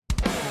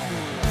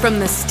From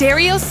the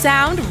Stereo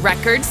Sound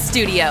Records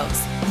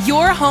Studios,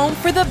 your home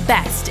for the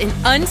best in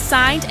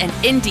unsigned and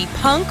indie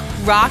punk,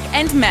 rock,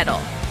 and metal.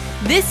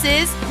 This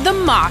is The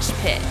Mosh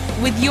Pit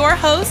with your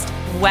host,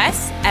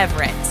 Wes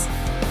Everett.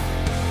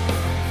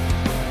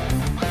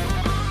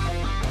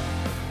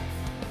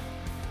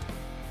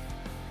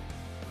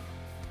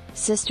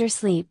 Sister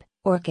Sleep,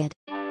 Orchid.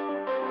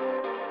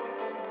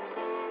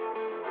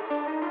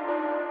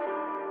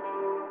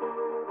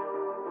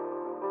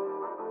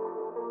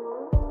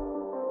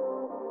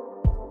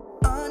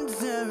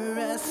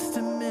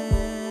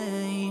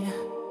 Underestimate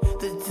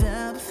the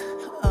depth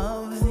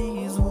of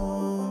these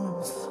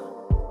wounds.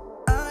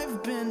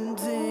 I've been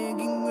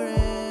digging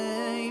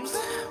graves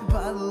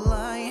by the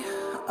light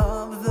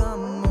of the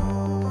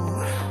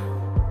moon.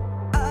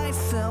 I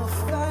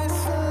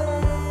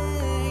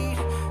self-isolate.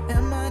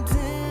 Am I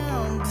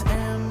damned?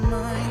 Am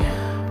I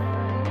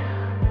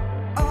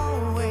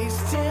always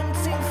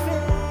tempting?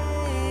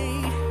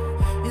 Fate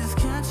is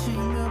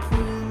catching up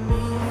with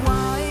me.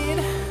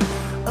 Wide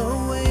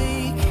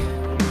awake,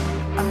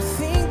 I'm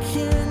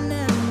sinking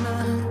in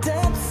the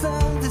depths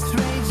of this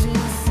raging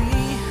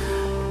sea.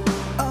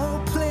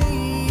 Oh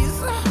please,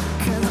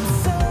 'cause I'm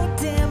so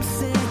damn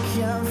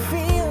sick of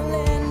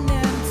feeling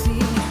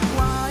empty.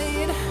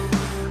 Wide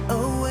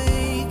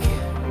awake,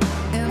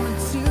 am I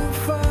too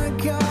far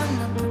gone?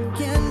 Up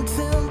again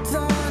till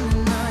dawn,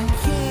 and I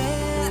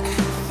can't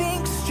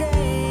think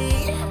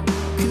straight,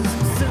 'cause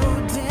I'm so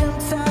damn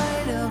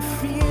tired of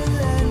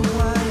feeling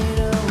wide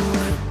awake.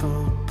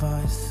 Crippled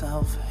by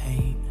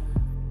self-hate,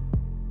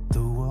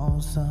 the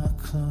walls are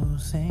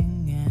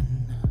closing in,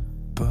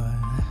 but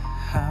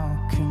how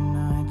can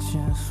I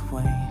just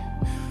wait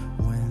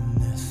when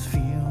this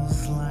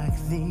feels like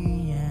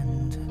the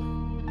end?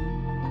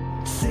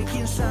 Sick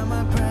inside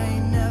my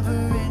brain,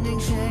 never-ending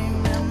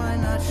shame. Am I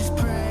not just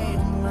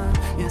praying my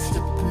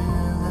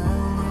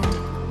instability?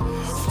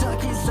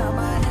 Stuck inside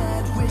my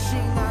head,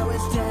 wishing I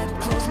was dead.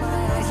 Close my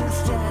eyes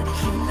instead.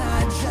 Can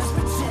I just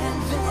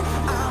pretend that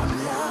I'm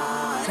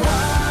not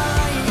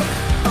wide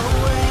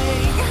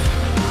awake?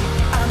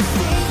 I'm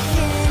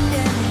sinking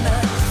in the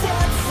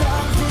depths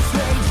of this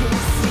raging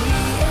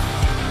sea.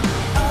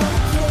 Oh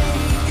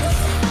please,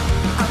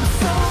 I'm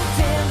so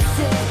damn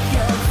sick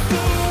of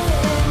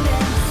feeling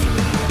empty.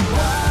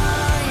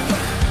 Wide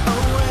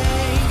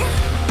awake,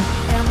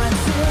 am I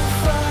too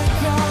far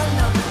gone?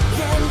 Up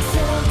again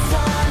till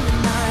dawn,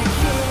 and I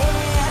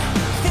can't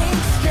think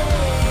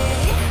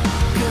straight,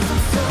 'cause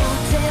I'm so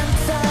damn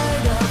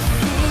tired of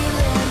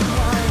feeling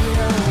wide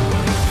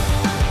awake.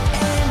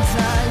 And I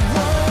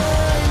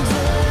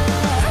wonder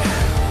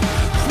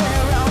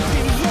where I'll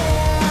be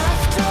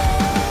after,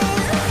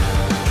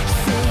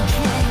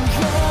 sinking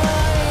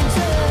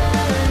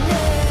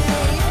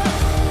underneath.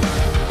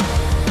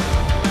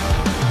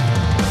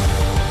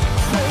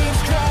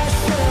 Waves crash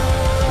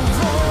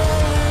over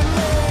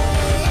me.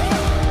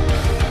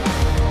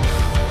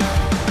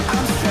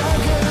 I'm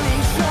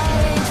struggling,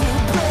 trying to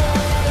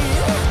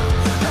breathe.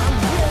 I'm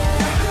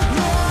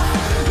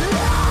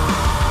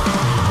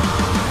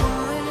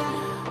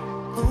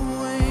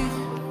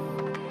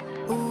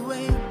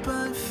awake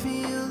but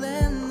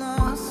feeling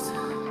lost.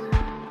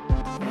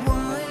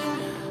 Wide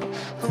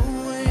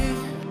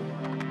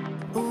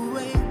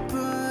awake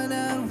but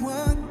at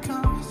what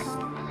cost?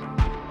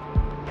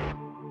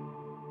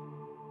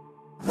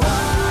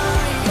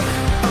 Wide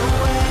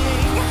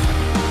awake,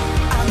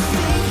 I'm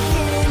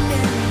sinking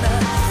in the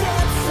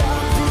depths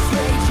of this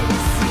raging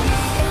sea.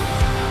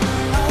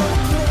 Oh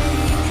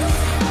please,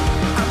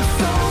 I'm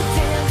so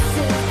damn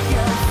sick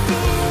of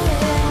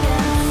feeling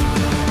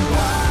empty.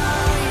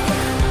 Wide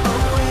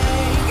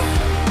awake,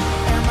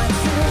 am I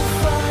too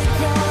far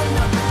gone?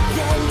 Up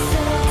again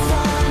till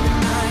dawn,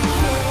 and I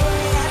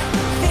can't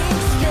think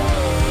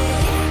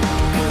straight,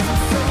 'cause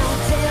I'm so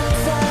damn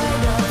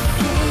tired of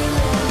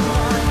feeling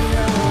wide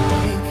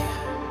awake.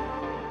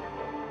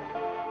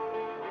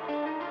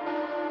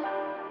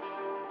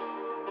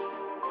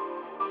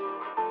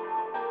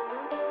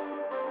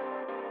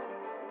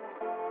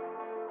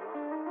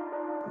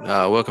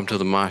 Welcome to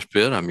the Mosh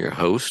Pit. I'm your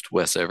host,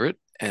 Wes Everett,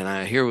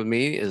 and here with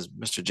me is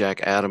Mr.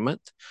 Jack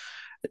Adamant.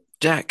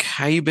 Jack,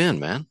 how you been,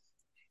 man?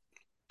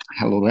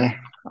 Hello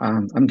there.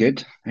 I'm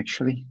good,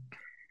 actually.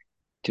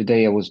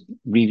 Today I was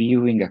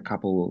reviewing a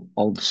couple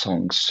old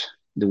songs,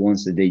 the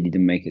ones that they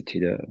didn't make it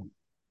to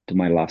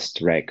my last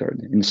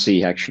record, and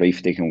see actually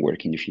if they can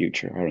work in the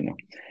future. I don't know.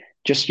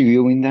 Just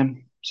reviewing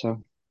them.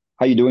 So,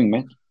 how you doing,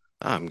 man?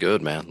 I'm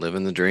good, man.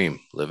 Living the dream.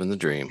 Living the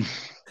dream.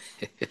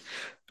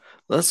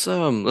 Let's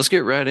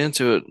get right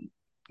into it.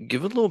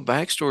 Give a little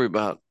backstory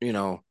about, I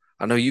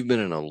know you've been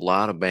in a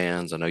lot of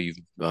bands. I know you've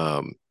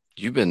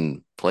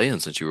been playing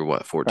since you were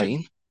what, Right.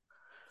 14?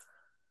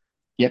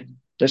 Yep,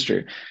 that's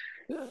true.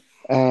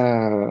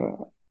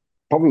 Uh,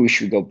 Probably we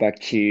should go back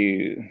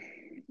to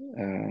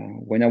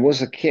when I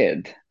was a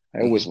kid. I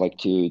Hmm. always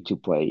liked to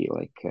play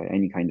like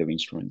any kind of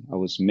instrument. I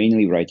was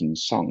mainly writing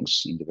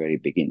songs in the very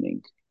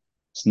beginning,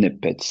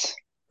 snippets,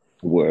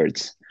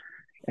 words.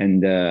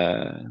 And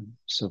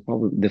so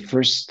probably the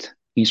first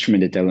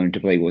instrument that I learned to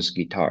play was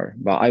guitar,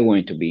 but I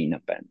wanted to be in a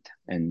band.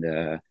 And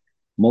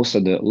most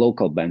of the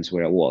local bands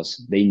where I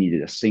was, they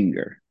needed a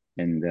singer.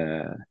 And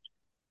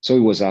so it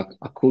was a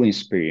cool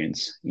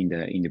experience in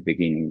the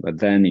beginning. But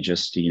then it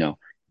just, you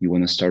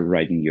want to start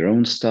writing your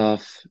own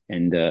stuff,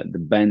 and the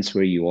bands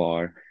where you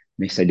are,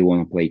 they said they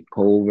want to play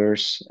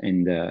covers.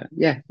 And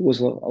yeah, it was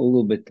a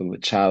little bit of a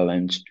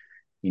challenge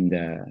in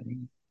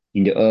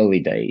the early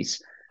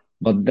days.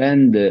 But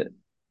then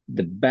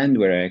the band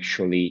where I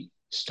actually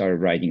started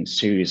writing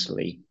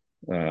seriously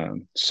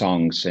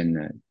songs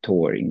and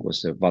touring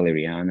was the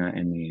Valeriana,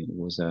 and it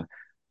was a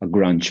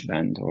grunge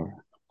band or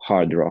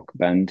hard rock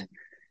band.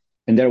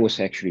 And there was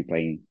actually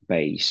playing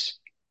bass.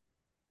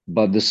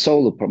 But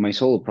my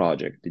solo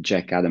project, the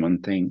Jack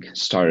Adamant thing,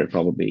 started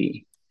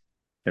probably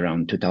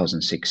around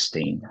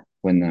 2016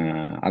 when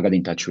I got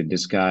in touch with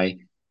this guy,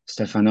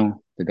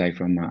 Stefano, the guy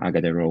from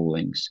Agate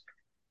Rollings.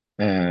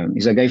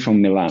 He's a guy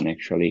from Milan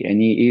actually, and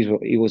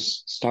he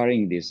was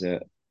starting this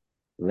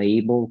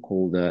label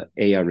called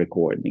AR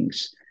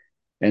Recordings.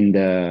 And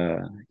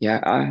yeah,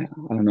 I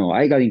don't know.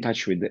 I got in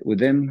touch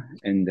with him,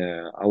 and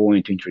I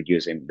wanted to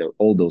introduce him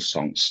all those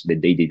songs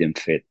that they didn't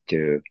fit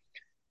to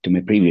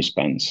my previous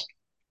bands.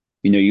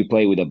 You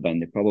play with a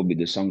band, probably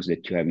the songs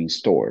that you have in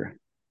store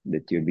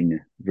that you've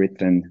been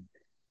written.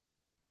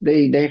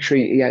 They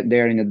actually, yeah,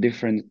 they're in a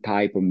different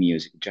type of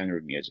music, genre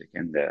of music,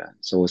 and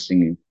so I was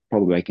thinking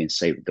probably I can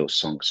save those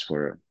songs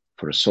for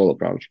a solo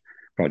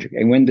project.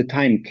 And when the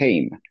time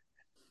came,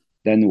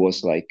 then it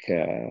was like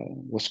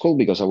was cool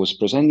because I was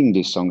presenting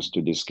these songs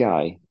to this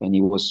guy, and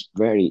he was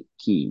very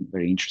keen,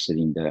 very interested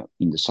in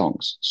the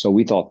songs. So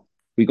we thought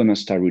we're gonna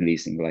start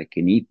releasing like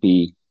an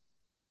EP,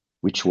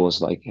 which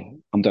was like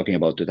I'm talking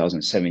about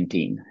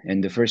 2017,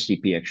 and the first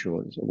EP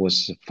actually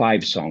was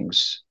 5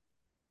 songs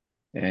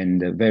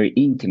and very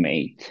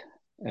intimate,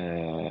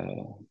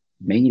 uh,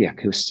 mainly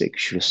acoustic,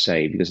 should I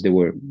say, because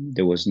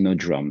there was no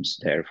drums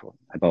there for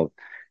about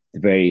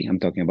I'm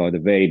talking about the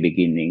very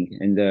beginning.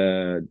 And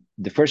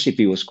the first EP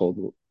was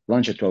called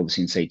Launch at 12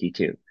 since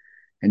 82.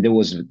 And that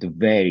was the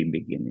very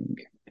beginning.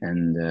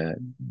 And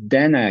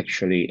then I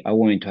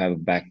wanted to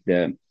have back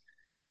the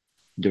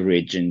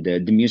region, the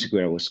music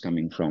where I was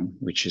coming from,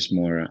 which is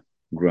more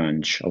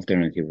grunge,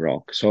 alternative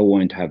rock. So I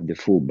wanted to have the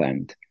full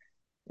band.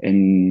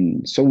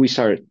 And so we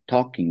started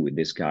talking with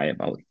this guy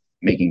about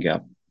making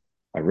up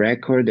a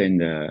record.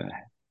 And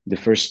the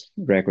first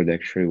record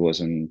actually was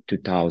in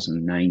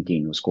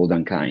 2019. It was called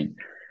Unkind.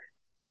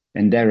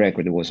 And that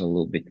record was a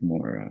little bit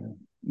more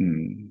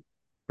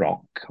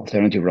rock,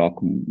 alternative rock,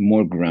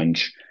 more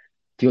grunge,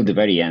 till the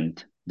very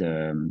end.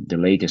 The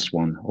latest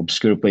one,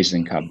 Obscure Places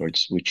and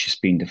Cupboards, which is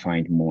being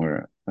defined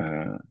more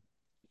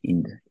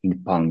in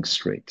punk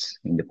streets,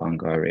 in the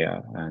punk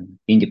area, and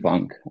indie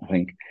punk, I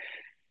think.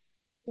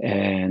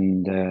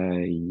 And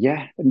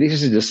yeah,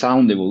 this is the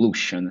sound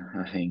evolution,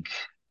 I think,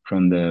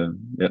 from the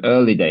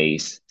early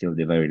days till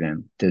the very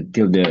end,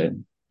 till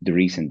the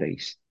recent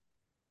days.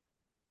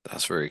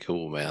 That's very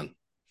cool, man.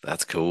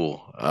 That's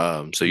cool.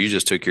 So you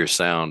just took your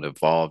sound,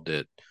 evolved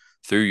it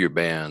through your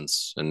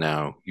bands, and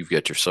now you've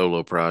got your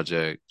solo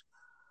project.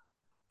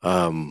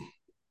 Um,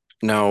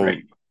 now,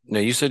 Right. now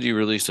you said you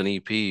released an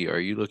EP. Are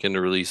you looking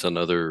to release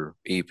another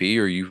EP,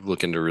 or are you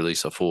looking to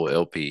release a full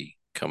LP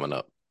coming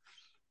up?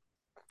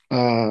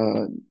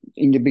 Uh,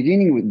 in the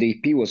beginning, the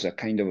EP was a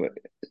kind of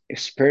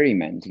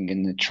experimenting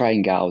and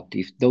trying out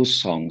if those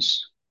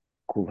songs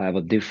could have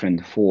a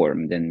different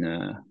form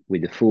than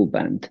with the full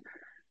band.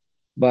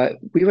 But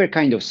we were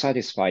kind of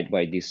satisfied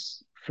by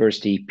this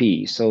first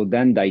EP. So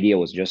then the idea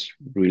was just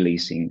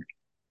releasing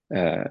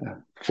uh,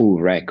 full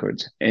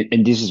records.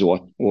 And this is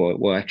what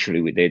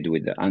actually we did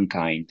with the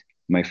Unkind,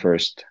 my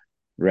first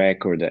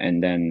record,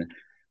 and then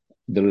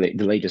the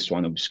latest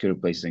one, Obscure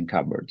Places and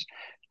Cupboards.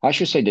 I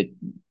should say that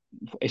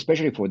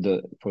especially for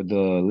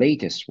the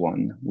latest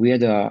one, we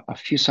had a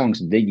few songs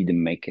that they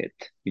didn't make it.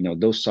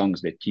 Those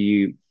songs that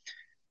you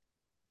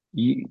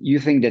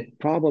think that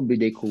probably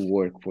they could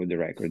work for the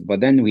record,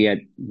 but then we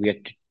had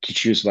to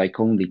choose like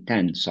only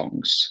 10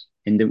 songs,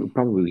 and then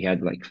probably we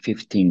had like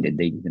 15 that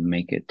they didn't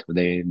make it.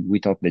 We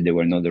thought that they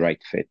were not the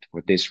right fit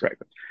for this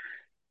record.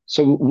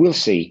 So we'll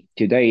see.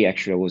 Today,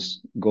 actually, I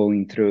was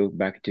going through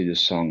back to the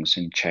songs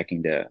and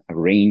checking the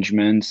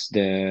arrangements,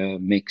 the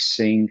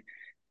mixing,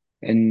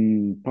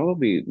 and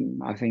probably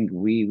I think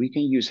we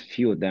can use a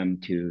few of them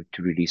to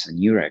release a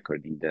new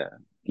record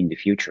in the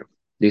future.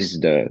 This is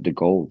the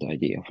goal, the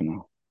idea for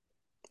now.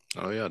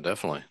 Oh yeah,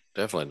 definitely,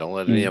 definitely. Don't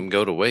let any of Mm. them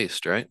go to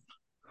waste, right?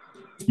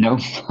 No,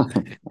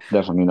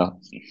 definitely not.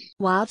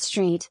 Wild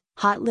Street,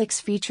 Hot Licks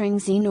featuring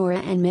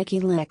Zenora and Mickey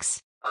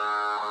Licks.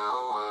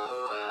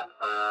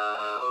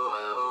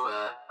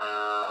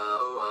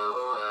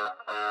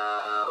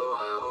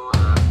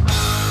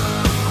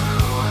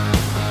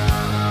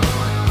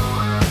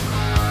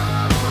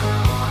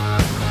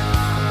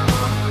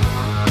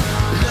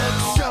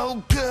 Look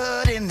so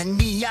good in the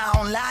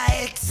neon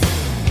lights.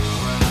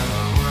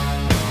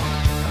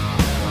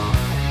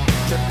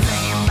 They're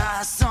playing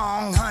my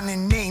song, honey,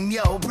 name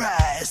your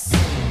price.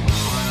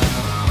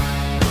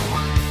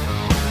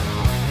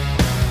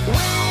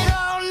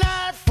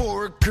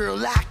 girl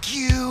like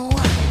you.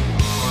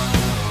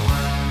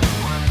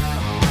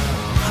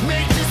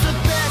 Make this the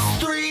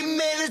best 3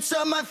 minutes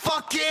of my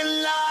fucking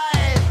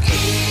life.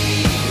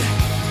 Easy.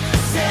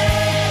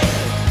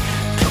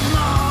 Come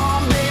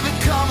on, baby,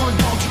 come on,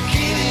 don't you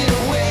give it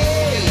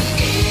away.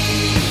 Easy.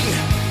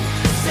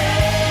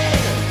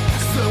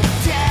 Slow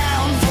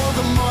down for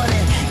the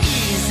money.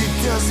 Easy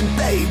does it,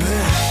 baby.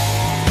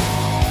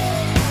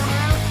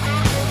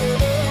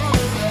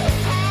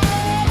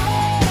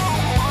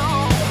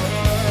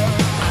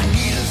 I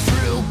need a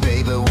thrill,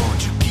 baby,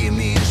 won't you give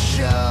me a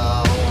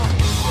show?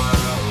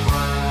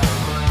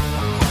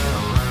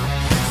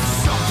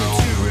 Something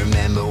to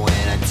remember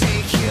when I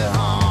take you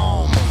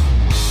home.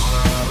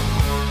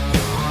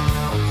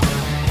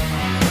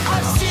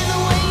 I've seen the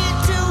way you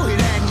do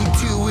it and you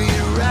do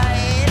it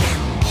right.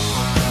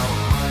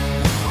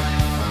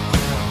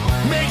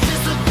 Make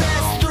this the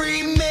best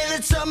 3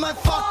 minutes of my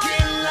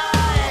fucking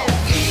life.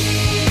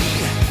 Easy.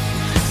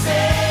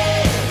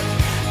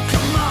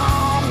 Come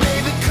on,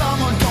 baby,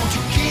 come on, don't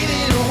you give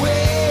it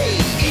away.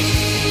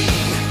 Easy.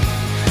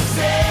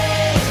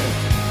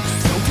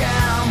 Slow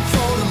down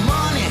for the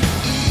money.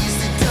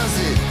 Easy does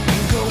it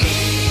and go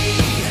easy.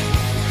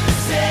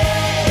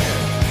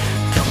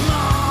 Come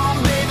on,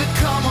 baby,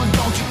 come on,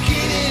 don't you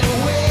give it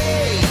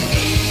away.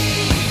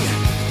 Easy.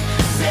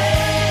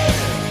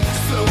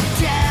 Slow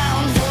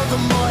down for the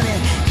money.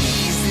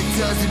 Easy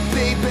does it,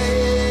 baby.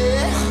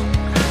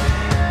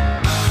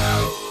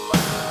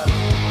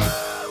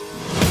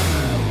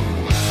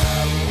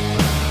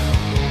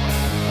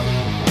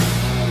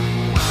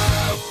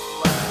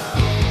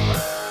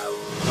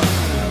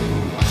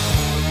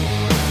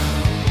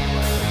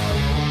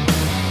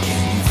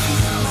 Can you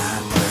feel my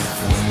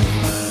breath when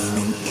we're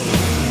leaning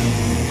in?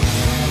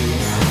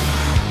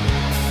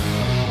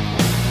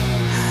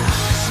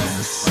 I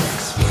smell sex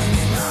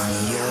burning on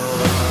your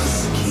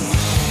skin.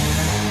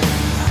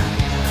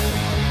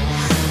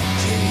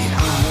 Take it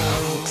all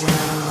the way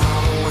down,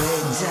 all the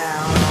way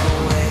down, all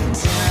the way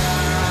down.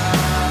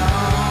 Don't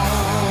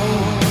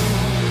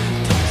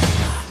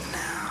stop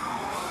now.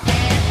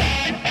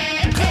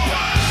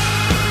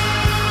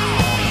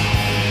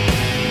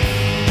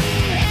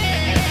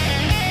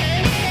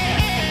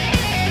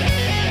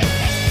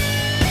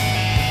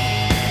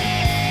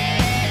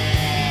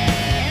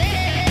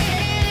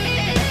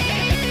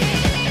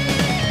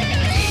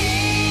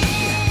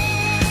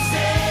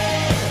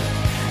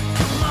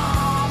 Come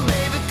on,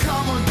 baby,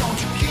 come on, don't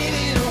you give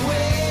it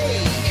away.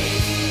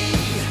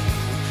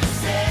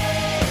 Easy.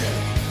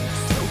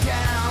 Slow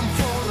down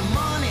for the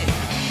money.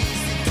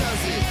 Easy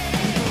does it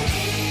and go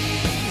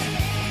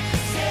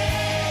easy.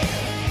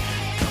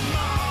 Come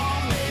on,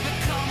 baby,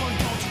 come on,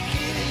 don't you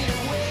give it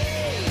away.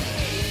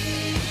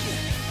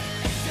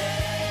 Easy.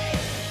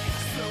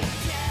 Slow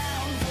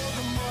down for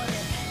the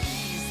money.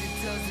 Easy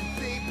does it,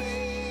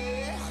 baby.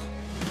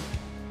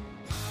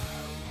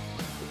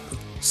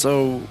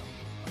 So,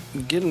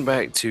 getting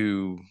back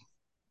to,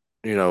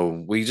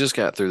 we just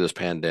got through this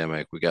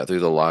pandemic, we got through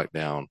the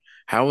lockdown.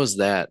 How was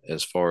that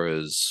as far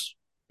as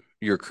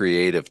your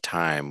creative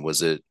time?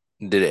 Did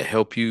it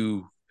help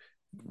you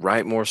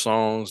write more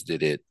songs?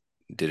 Did it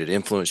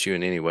influence you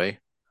in any way?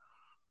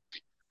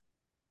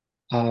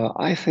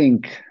 I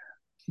think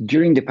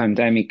during the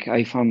pandemic,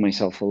 I found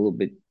myself a little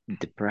bit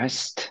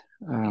depressed.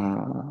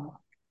 The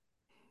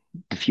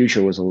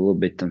future was a little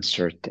bit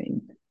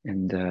uncertain,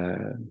 and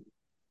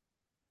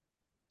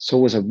so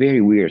it was a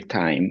very weird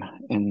time.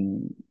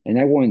 And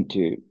I wanted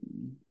to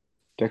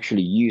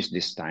actually use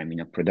this time in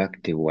a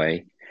productive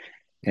way.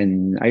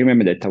 And I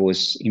remember that I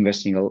was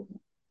investing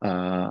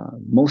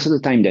most of the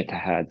time that I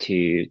had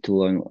to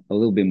learn a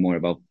little bit more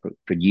about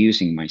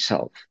producing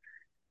myself,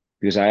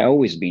 because I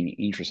always been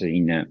interested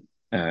in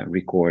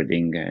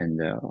recording and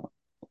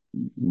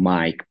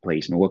mic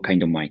placement, what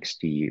kind of mics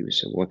to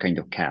use, what kind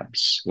of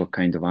cabs, what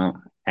kind of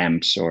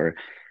amps or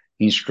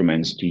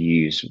instruments to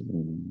use,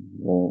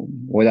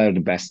 what are the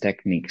best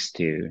techniques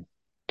to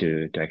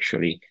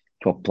actually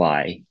to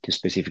apply to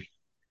specific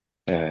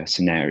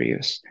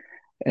scenarios.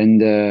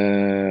 And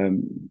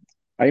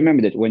I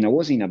remember that when I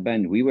was in a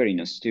band, we were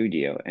in a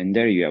studio, and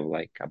there you have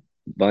like a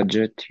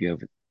budget, you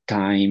have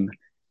time,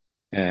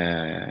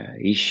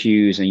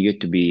 issues, and you have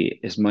to be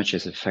as much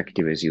as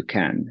effective as you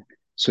can.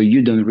 So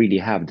you don't really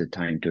have the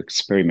time to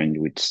experiment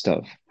with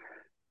stuff.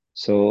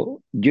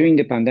 So during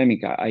the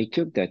pandemic, I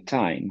took that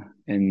time,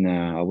 and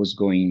I was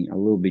going a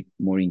little bit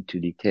more into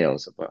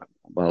details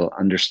about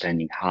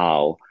understanding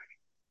how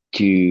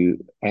to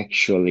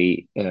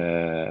actually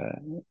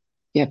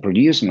yeah,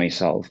 produce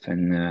myself,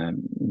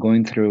 and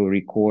going through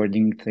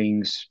recording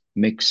things,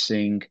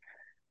 mixing.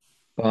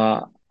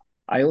 But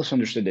I also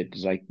understood that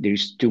it's like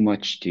there's too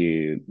much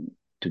to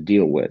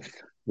deal with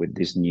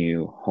this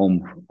new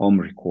home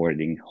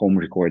recording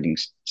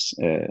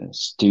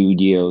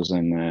studios,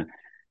 and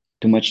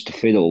too much to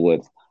fiddle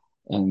with.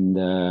 And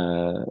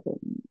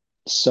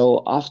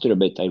so after a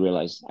bit, I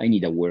realized I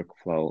need a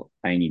workflow,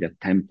 I need a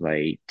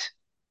template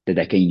that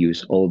I can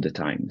use all the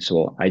time,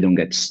 so I don't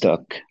get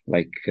stuck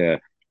like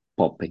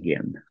pop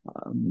again,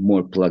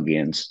 more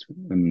plugins,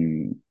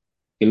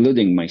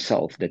 eluding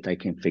myself that I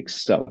can fix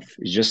stuff.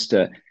 It's just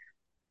uh,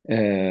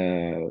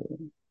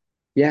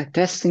 yeah,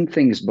 testing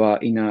things,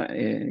 but in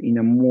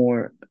a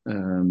more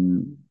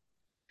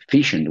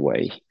efficient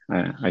way,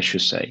 I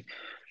should say.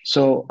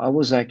 So I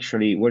was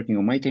actually working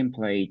on my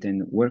template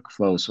and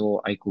workflow,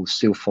 so I could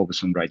still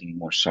focus on writing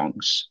more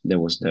songs. That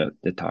was the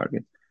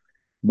target.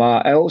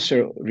 But I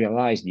also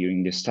realized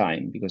during this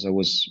time, because I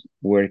was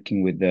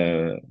working with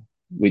the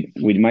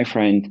with my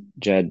friend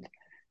Jed,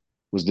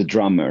 was the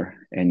drummer,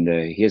 and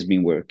he has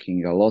been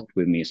working a lot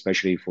with me,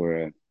 especially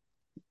for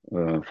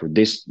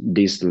this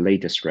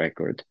latest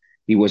record.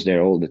 He was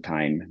there all the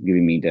time,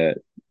 giving me the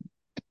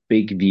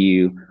big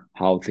view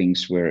how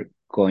things were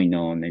going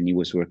on, and he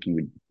was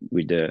working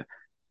with the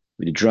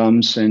with the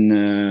drums and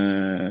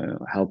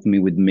helped me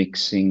with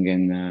mixing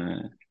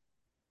and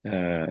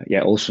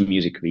yeah, also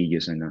music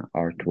videos and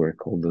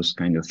artwork, all those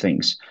kind of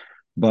things.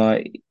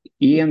 But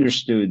he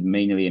understood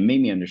mainly and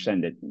made me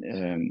understand that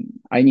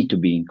I need to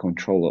be in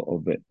control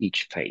of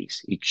each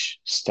phase, each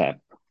step,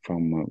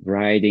 from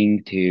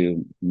writing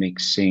to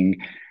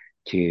mixing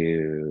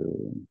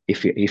to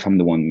if I'm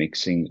the one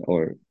mixing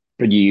or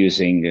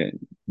producing,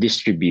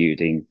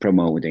 distributing,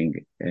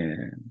 promoting.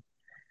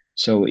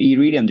 So he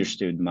really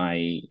understood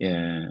my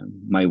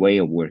way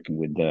of working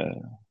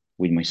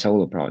with my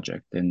solo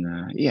project,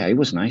 and yeah, it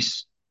was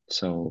nice.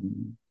 So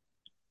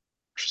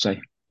I should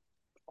say,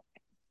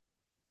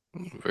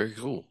 Very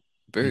cool.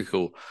 Very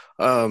cool.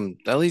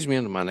 That leads me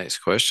into my next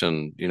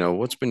question.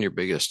 What's been your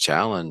biggest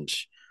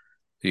challenge,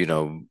 you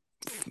know,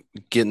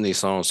 getting these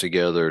songs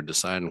together,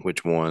 deciding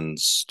which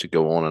ones to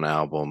go on an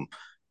album,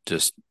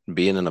 just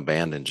being in a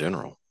band in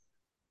general?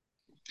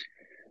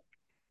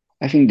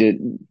 I think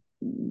that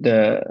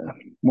the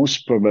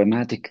most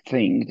problematic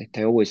thing that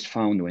I always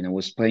found when I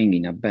was playing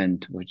in a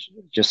band was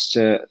just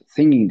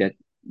thinking that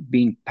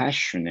being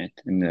passionate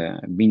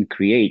and being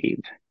creative,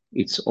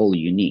 it's all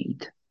you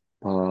need.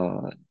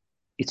 But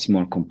it's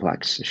more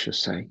complex, I should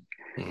say.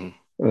 Hmm.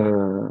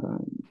 Uh,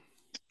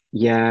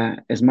 yeah,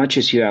 as much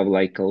as you have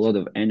like a lot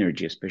of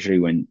energy, especially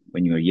when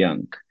you're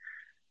young,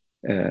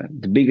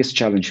 the biggest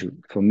challenge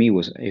for me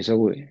was has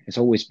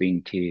always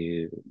been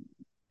to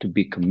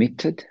be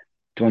committed,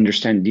 to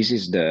understand this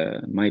is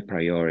the my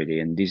priority,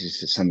 and this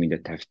is something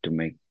that I have to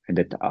make, and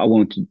that I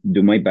want to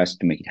do my best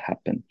to make it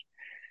happen.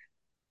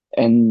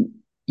 And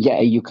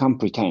yeah, you can't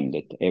pretend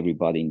that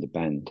everybody in the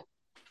band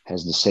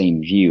has the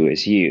same view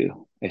as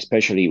you,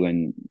 especially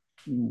when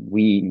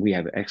we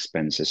have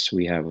expenses,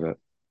 we have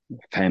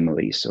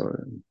families,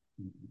 or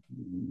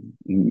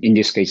in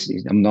this case,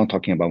 I'm not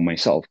talking about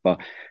myself, but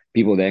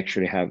people that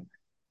actually have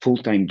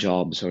full-time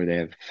jobs or they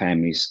have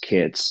families,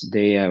 kids,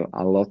 they have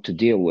a lot to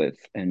deal with,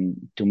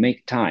 and to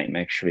make time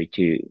actually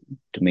to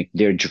make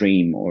their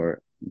dream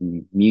or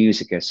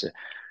music as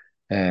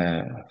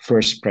a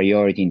first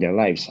priority in their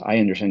lives. I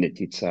understand that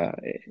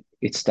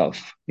it's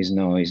tough. It's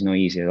no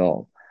easy at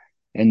all.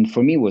 And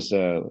for me, was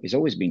it's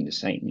always been the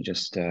same.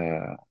 Just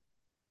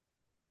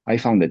I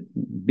found that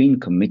being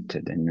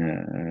committed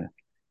and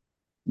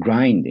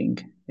grinding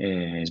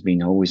has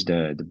been always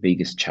the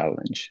biggest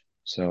challenge.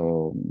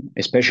 So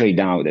especially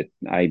now that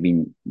I've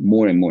been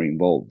more and more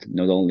involved,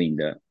 not only in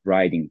the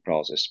writing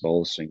process, but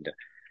also in the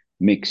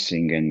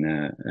mixing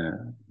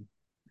and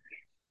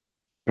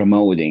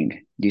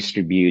promoting,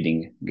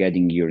 distributing,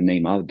 getting your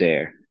name out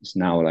there. It's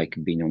now like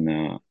being on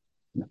a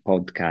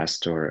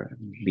podcast or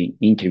being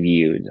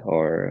interviewed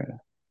or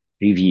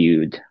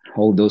reviewed,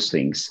 all those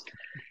things.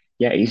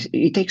 Yeah,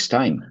 it takes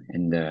time,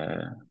 and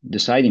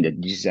deciding that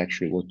this is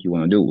actually what you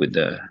want to do with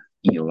the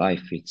in your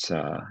life, it's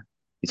a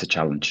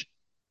challenge.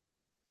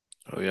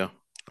 Oh yeah.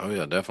 Oh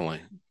yeah,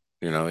 definitely.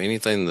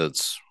 Anything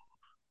that's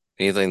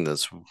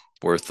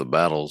worth the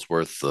battles,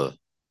 worth the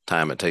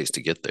time it takes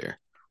to get there.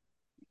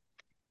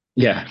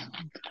 Yeah,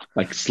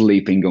 like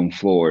sleeping on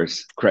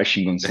floors,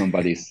 crashing on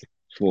somebody's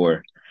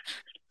floor.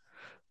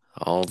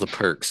 All the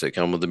perks that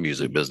come with the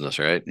music business,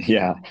 right?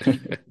 Yeah.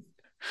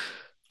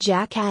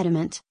 Jack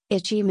Adamant,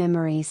 Itchy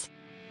Memories.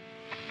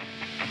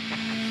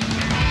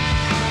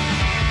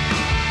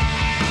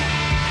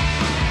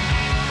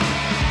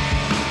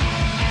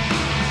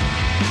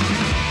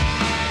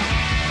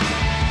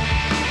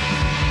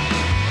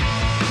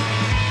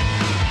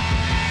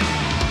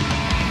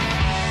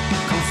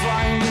 Can't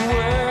find the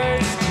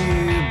words to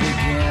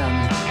begin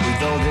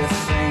with all the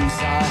things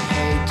I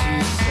hate to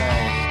say.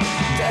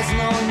 There's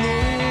no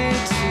need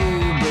to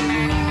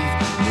believe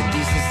that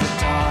this is the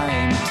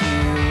time to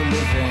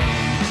live in.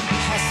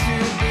 It has to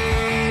be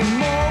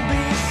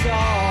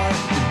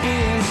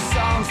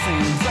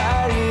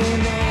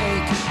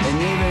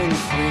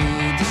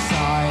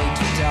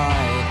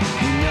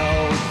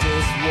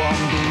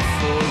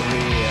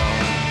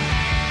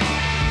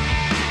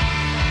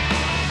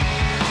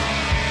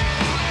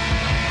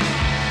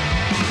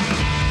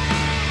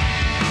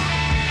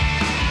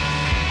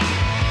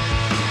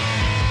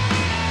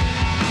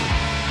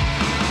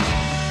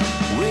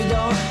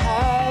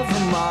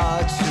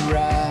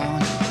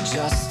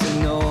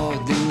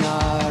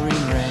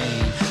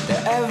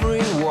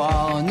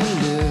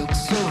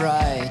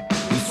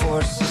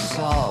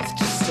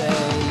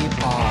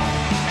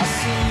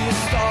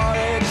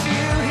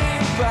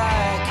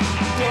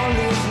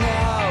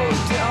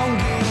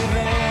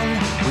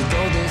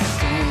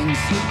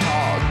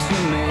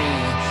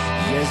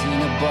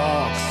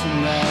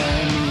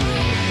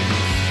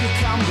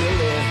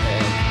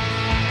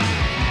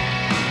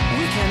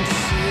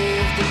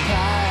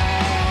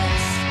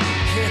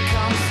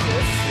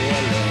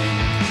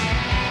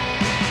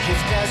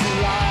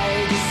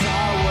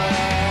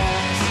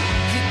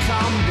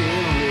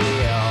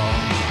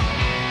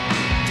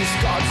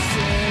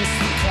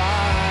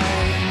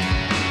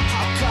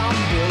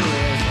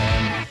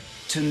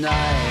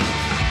tonight.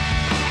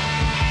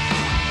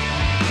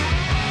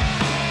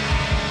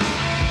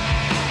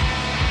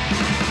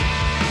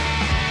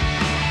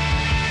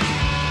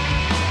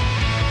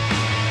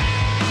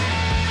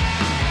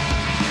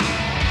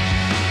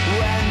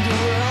 When the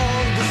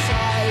world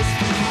decides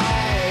to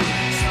hide,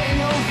 say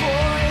no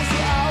voice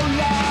out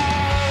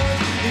loud.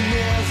 It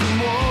is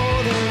more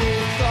than we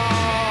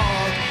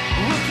thought.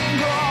 We can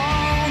go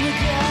on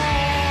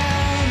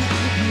again.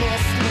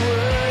 Miss the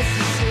words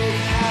to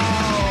seek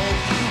help.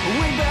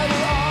 We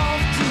better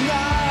off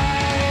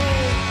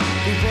tonight.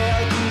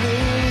 Prepare to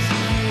lose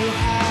who you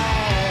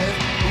have.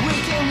 We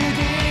can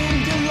redeem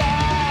the light.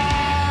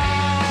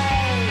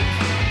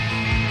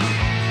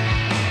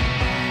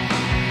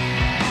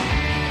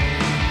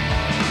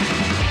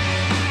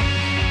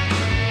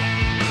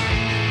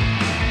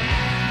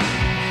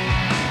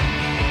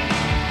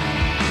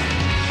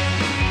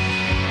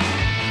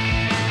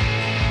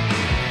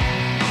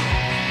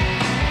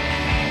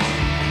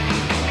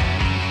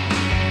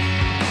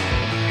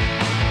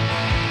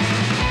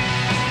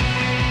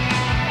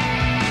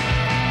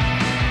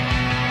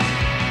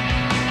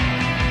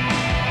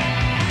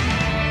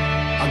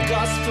 I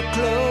got to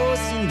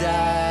closing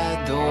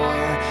that door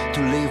to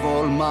leave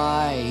all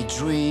my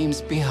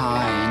dreams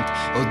behind.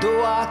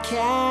 Although I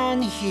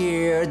can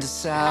hear the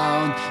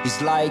sound,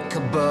 it's like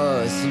a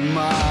buzz in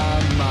my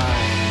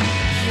mind.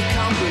 You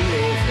can't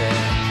believe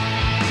it.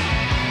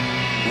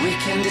 We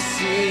can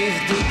deceive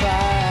the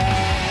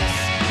past.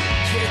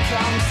 Here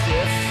comes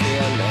the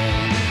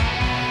feeling.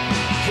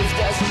 If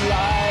there's a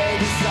light,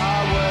 it's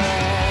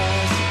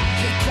ours.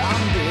 It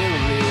can't be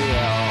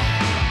real.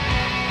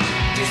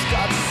 This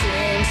God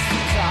seems to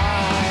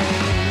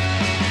kind.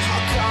 I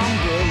can't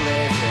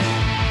believe it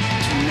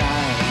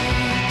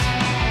tonight.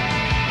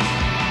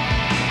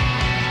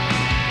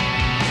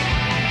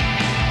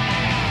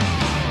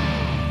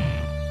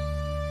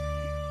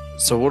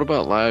 So, what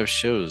about live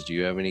shows? Do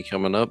you have any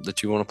coming up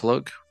that you want to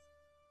plug?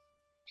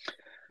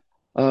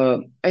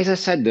 As I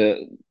said,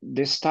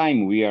 this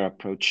time we are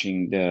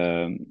approaching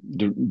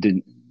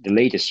the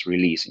latest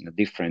release in a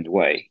different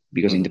way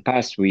because in the Hmm.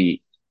 past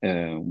we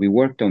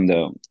worked on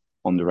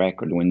the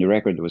record. When the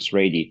record was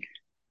ready,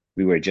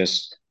 we were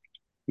just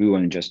we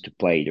wanted just to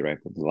play the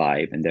record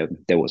live, and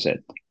that was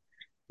it.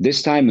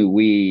 This time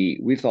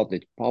we thought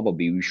that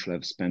probably we should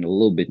have spent a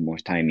little bit more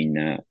time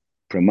in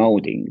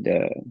promoting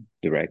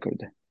the record.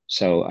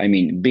 So I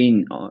mean,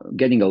 being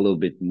getting a little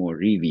bit more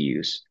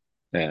reviews,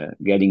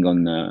 getting on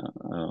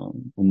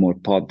more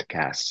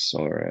podcasts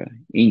or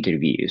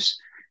interviews,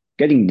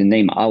 getting the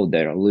name out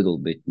there a little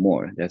bit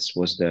more. That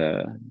was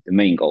the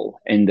main goal.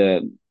 And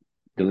the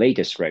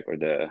latest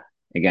record,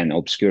 again,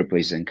 Obscure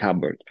Places and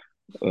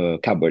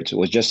Cupboards,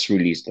 was just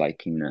released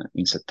like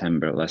in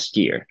September last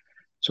year.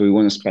 So we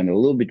want to spend a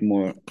little bit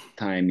more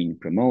time in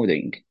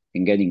promoting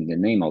and getting the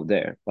name out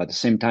there. But at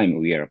the same time,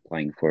 we are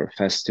applying for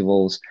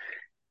festivals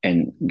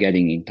and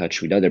getting in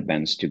touch with other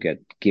bands to get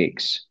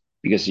gigs.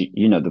 Because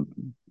you know,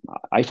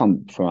 I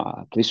found for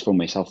at least for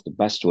myself the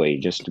best way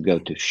just to go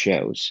to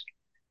shows,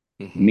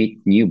 Hmm. meet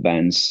new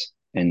bands,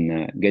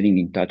 and getting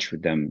in touch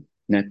with them,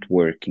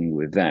 networking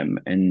with them.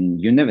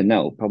 And you never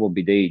know,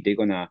 probably they're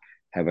gonna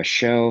have a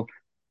show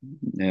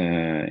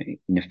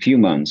in a few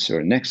months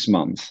or next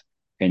month,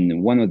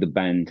 and one of the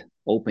band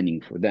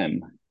opening for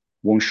them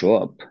won't show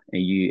up,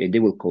 and they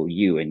will call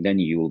you, and then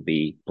you will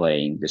be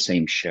playing the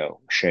same show,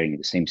 sharing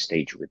the same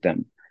stage with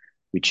them,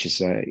 which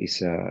is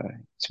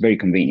it's very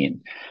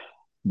convenient.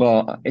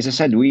 But as I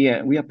said, we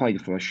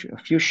applied for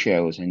a few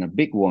shows, and a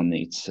big one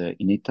it's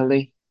in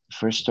Italy,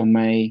 1st of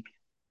May,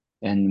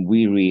 and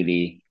we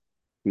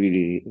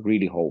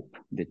really hope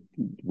that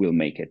we'll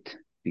make it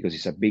because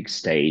it's a big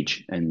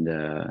stage, and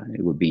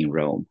it will be in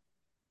Rome.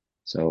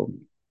 So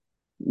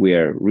we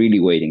are really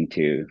waiting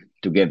to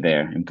get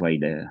there and play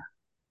the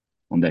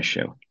on that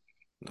show.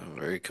 Oh,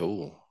 very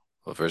cool.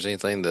 Well, if there's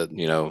anything that,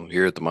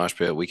 here at the Mosh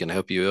Pit we can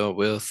help you out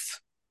with,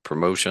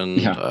 promotion,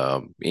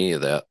 Yeah, any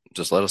of that,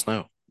 just let us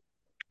know.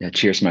 yeah.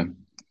 Cheers, man.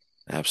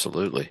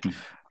 Absolutely.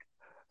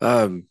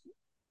 Um,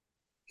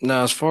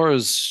 Now, as far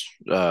as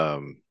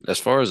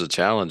the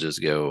challenges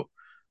go,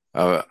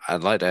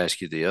 I'd like to ask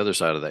you the other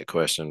side of that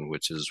question,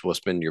 which is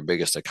what's been your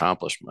biggest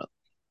accomplishment?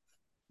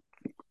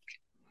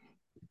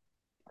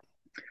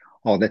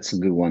 Oh, that's a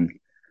good one.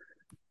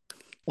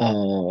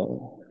 Uh,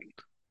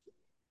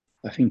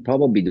 I think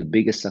probably the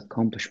biggest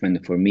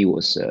accomplishment for me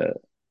was uh,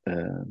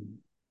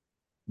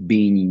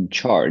 being in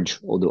charge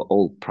of the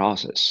whole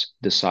process,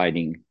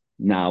 deciding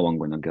now I'm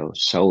gonna go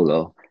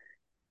solo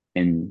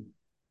and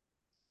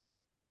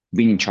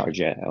being in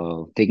charge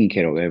of taking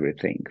care of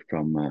everything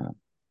from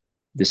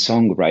the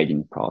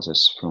songwriting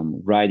process,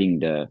 from writing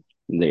the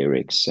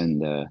lyrics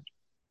and the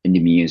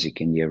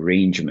music and the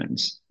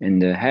arrangements,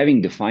 and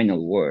having the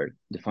final word,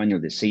 the final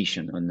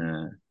decision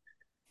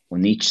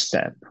on each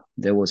step.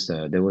 That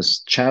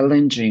was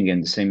challenging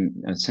and at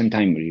the same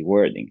time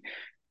rewarding.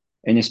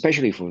 And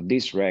especially for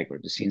this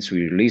record, since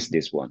we released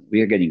this one,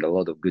 we are getting a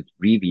lot of good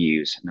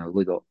reviews and a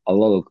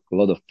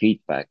lot of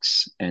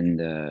feedbacks,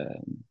 and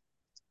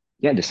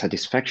yeah, the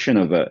satisfaction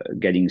of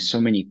getting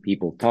so many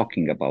people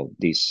talking about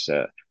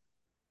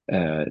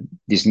uh,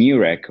 this new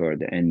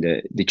record and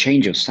the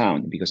change of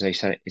sound, because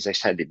as I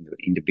said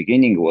in the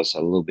beginning, it was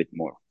a little bit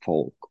more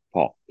folk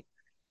pop.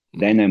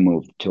 Then Mhm. I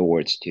moved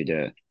towards to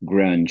the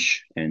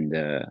grunge and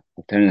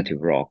alternative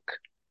rock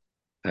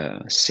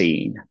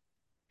scene,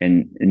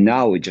 and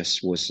now it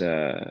just was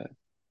a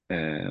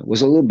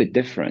little bit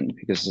different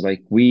because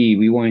like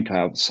we wanted to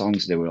have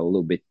songs that were a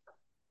little bit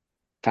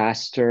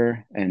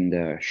faster and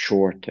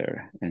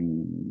shorter,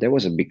 and there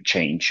was a big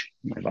change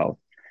about,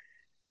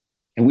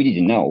 and we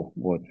didn't know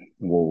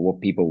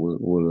what people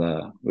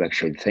will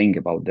actually think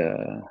about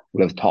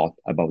will have thought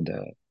about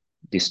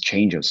this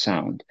change of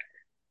sound.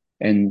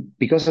 And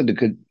because of the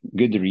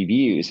good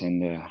reviews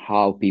and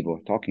how people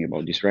are talking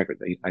about this record,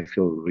 I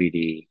feel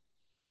really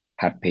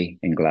happy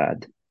and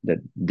glad that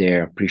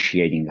they're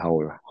appreciating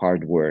our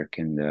hard work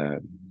and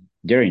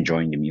they're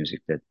enjoying the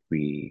music that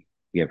we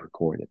have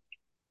recorded.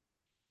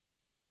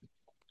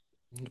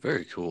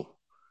 Very cool.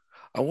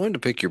 I wanted to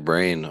pick your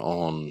brain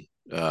on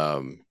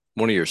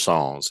one of your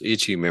songs,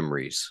 Itchy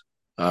Memories.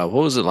 What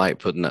was it like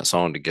putting that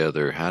song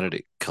together? How did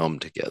it come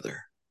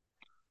together?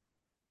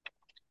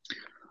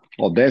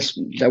 Well,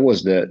 that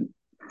was the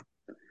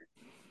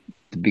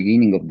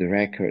beginning of the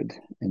record,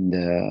 and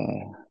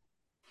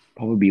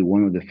probably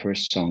one of the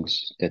first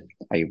songs that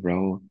I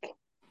wrote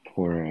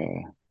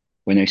for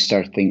when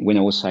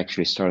I was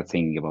actually start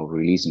thinking about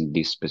releasing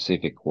this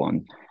specific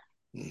one,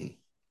 Mhm.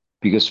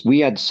 because we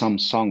had some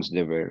songs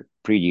that were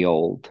pretty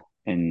old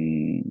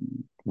and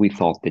we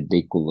thought that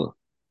they could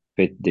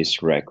fit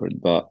this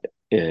record, but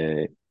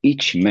uh,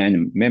 each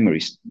man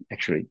memories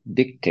actually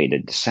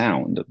dictated the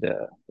sound of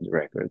the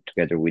record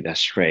together with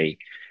Astray.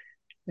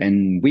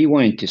 And we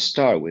wanted to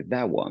start with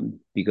that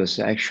one because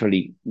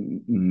actually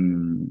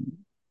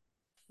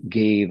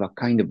gave a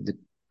kind of the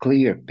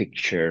clear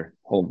picture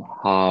of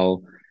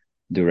how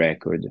the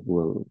record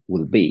will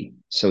be.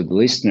 So the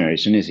listener,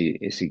 as soon as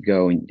he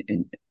go and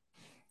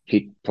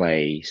hit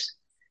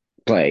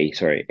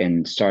sorry,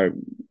 and start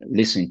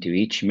listening to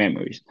each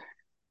memories,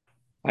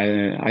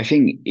 I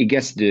think it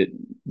gets the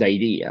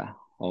idea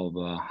of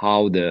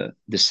how the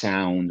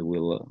sound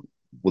will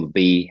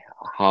be,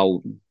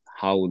 how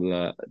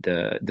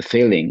the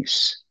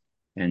feelings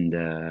and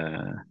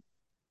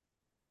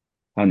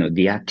I don't know,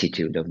 the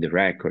attitude of the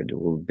record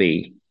will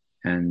be.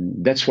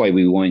 And that's why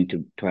we want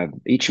to have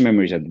each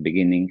memories at the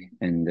beginning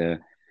and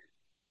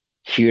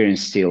here and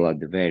still at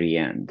the very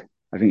end.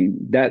 I think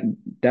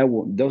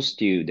those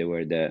two, they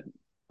were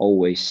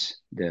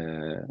always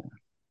the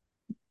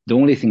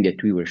only thing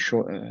that we were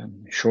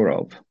sure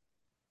of.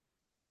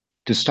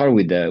 To start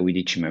with with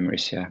each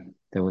memories, yeah,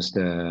 that was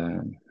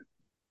the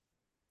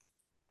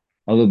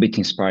a little bit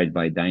inspired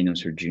by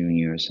Dinosaur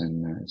Juniors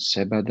and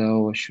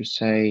Sebado, I should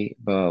say,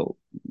 but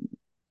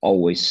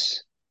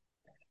always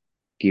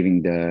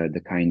giving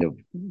the kind of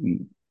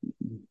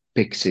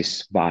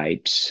Pixies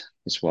vibes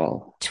as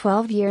well.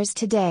 12 years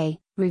today,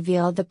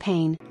 reveal the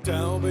pain.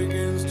 Doubt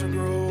begins to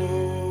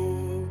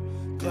grow,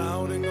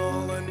 clouding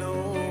all I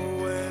know,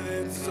 and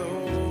it's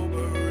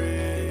sobering.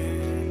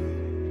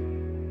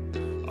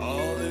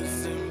 All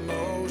this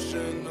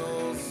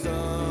emotional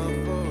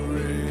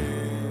suffering,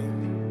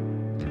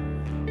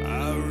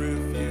 I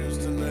refuse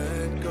to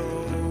let go.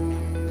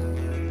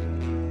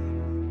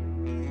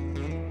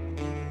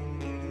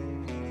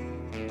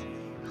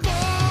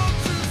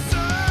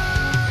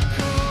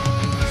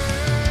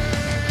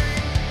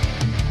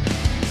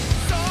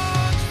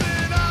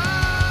 Something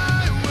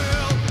I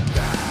will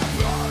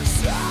never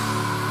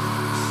stop.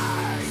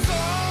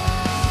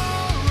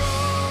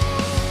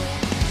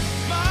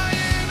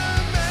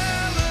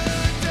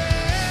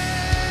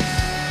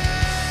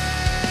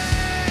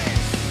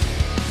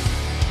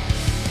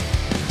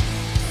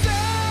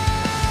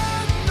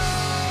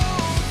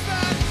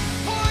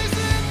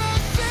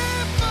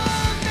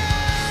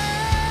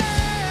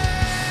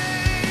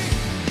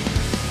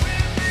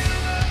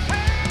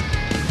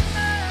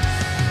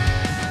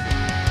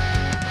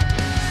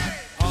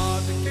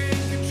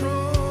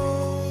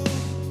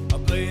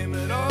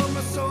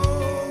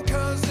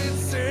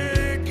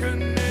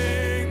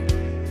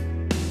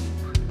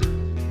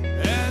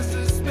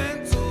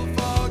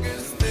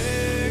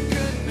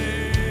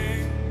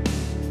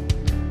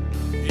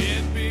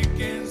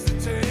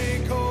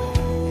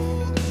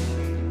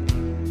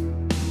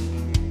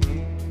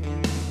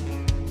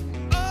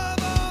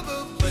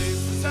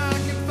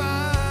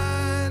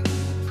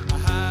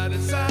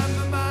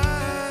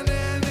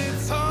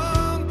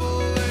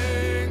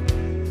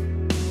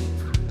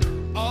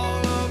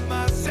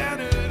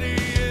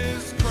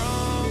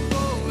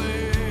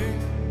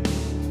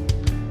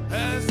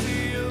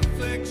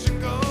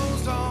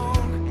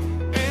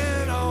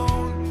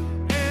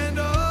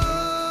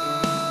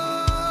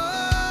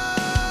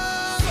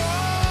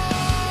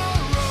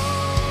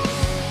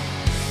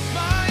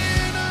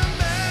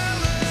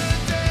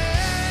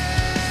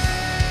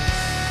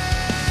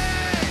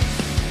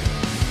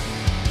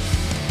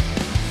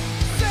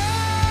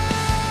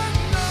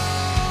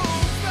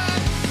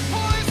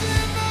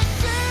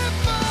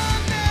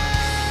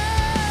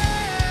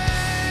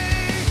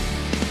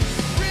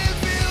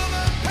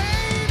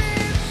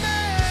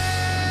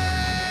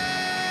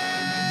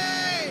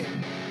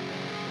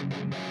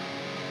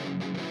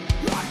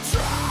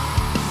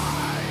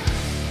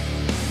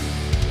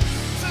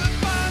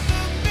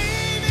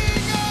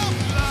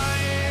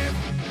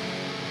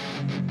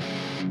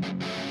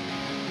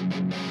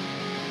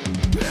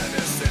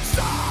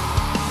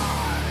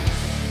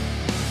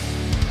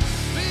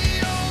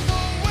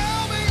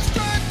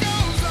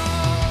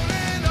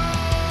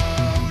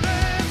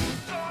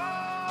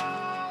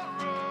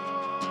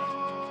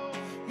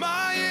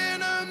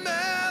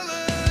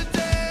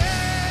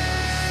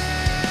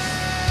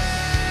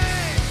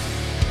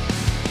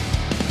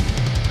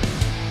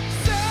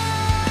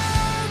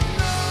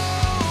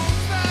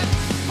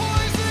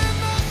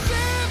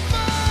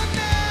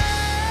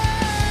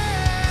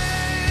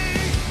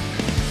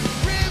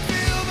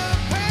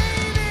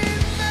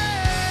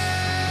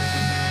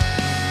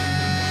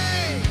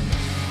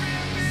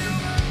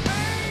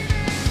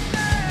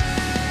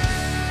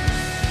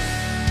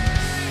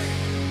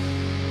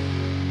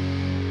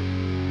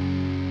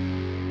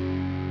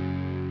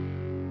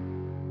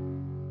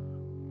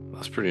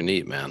 pretty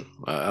neat, man.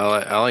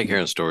 I like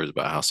hearing stories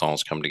about how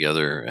songs come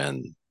together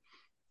and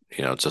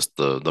just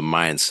the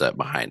mindset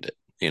behind it.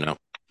 You know.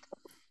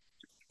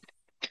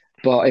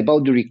 But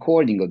about the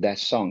recording of that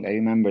song, I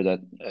remember that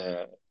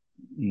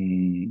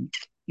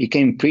it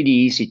came pretty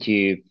easy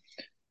to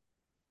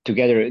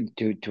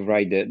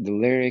write the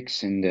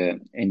lyrics and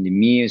the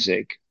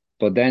music.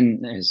 But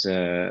then as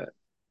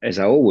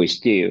I always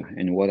do,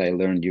 and what I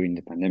learned during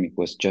the pandemic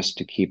was just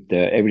to keep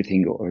the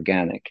everything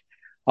organic.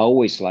 I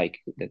always like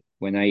that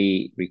when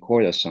I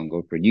record a song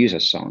or produce a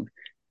song,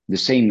 the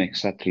same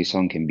exactly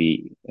song can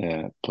be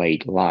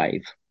played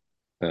live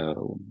uh,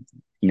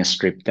 in a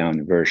stripped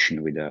down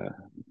version with a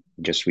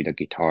just with a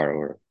guitar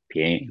or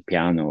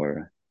piano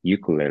or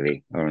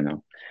ukulele, I don't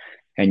know,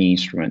 any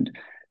instrument.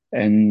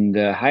 And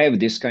I have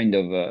this kind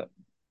of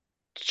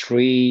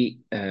three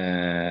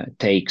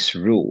takes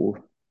rule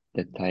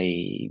that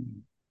I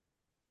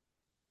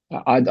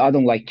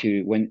don't like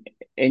to when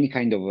any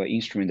kind of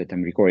instrument that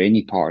I'm recording,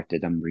 any part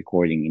that I'm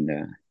recording in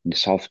the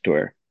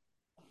software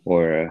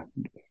or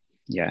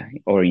yeah,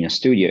 or in a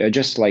studio, I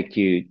just like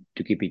to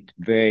keep it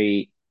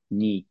very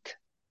neat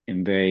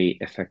and very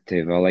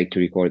effective. I like to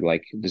record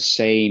like the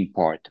same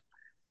part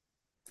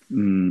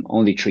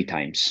only three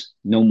times,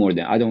 no more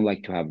than. I don't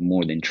like to have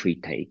more than three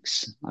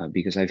takes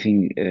because I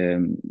think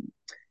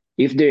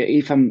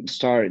if I'm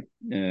start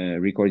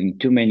recording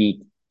too many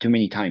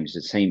times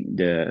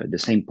the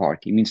same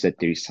part, it means that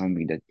there is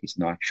something that is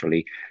not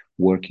actually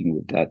working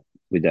with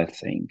that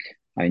thing.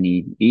 I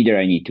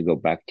need to go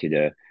back to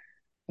the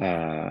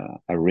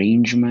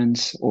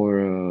arrangements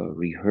or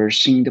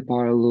rehearsing the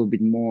part a little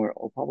bit more,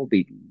 or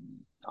probably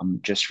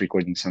I'm just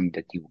recording something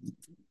that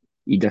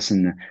it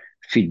doesn't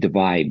fit the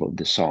vibe of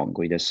the song,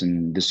 or the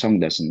song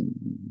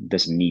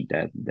doesn't need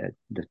that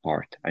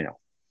part. I know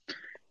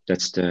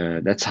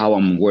that's how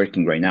I'm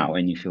working right now,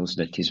 and it feels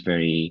that is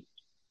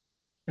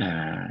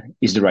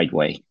the right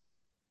way.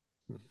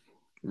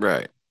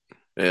 Right.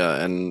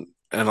 Yeah, and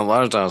a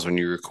lot of times when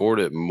you record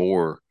it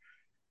more,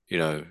 you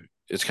know,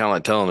 it's kind of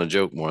like telling a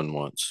joke more than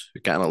once.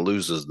 It kind of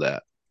loses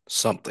that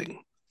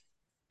something.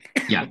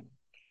 Yeah,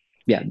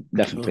 yeah, You know?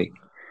 definitely.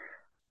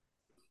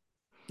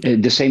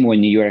 The same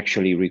when you're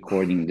actually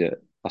recording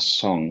a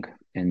song,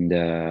 and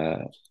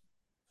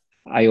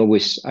I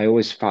always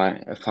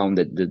found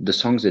that the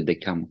songs that they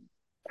come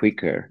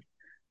quicker,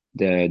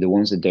 the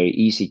ones that they're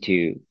easy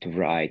to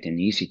write and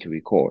easy to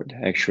record,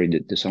 actually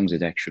the songs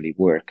that actually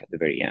work at the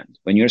very end.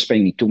 When you're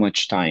spending too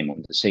much time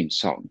on the same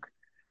song,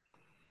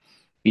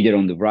 either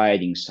on the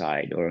writing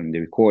side or on the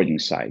recording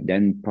side,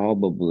 then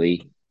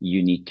probably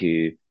you need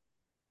to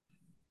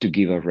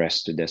give a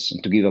rest to this,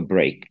 to give a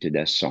break to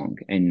that song,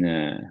 and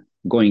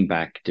going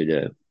back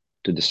to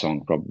the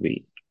song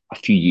probably a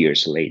few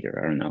years later.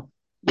 I don't know.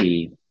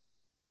 It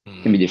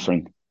can be Mhm.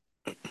 different.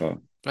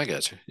 So, I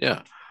got you.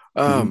 Yeah.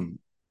 mhm.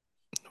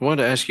 I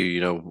wanted to ask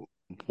you,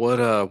 what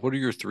are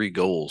your three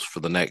goals for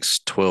the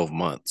next 12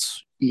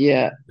 months?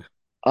 Yeah,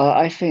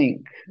 I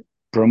think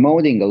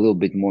promoting a little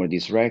bit more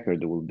this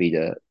record will be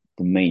the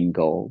main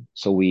goal.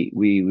 So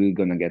we're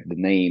gonna get the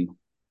name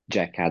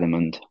Jack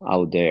Adamant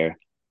out there.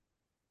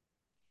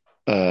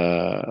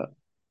 Uh,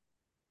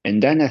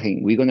 and then I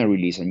think we're gonna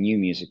release a new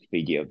music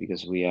video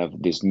because we have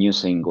this new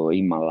single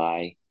in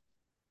Malay.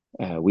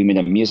 We made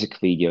a music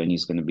video and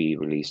it's gonna be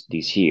released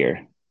this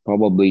year.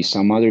 Probably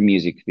some other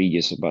music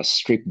videos about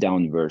stripped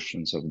down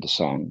versions of the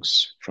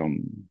songs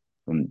from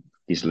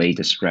this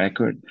latest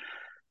record.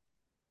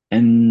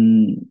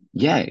 And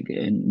yeah,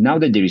 and now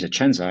that there is a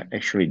chance,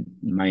 actually,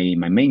 my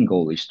main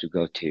goal is to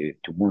go to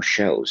more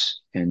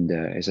shows. And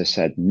as I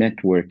said,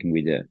 networking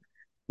with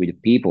the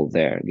people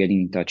there,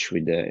 getting in touch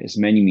with as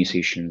many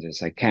musicians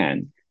as I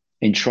can,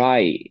 and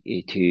try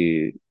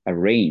to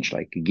arrange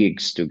like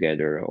gigs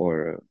together,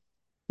 or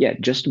yeah,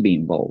 just to be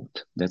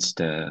involved. That's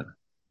the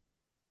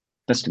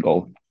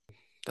goal.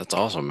 That's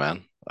awesome,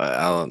 man.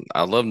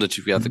 I love that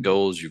you've got the Mhm.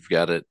 goals, you've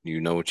got it, you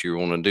know what you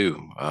want to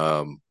do.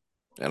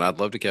 And I'd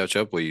love to catch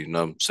up with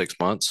you, 6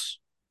 months,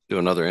 do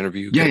another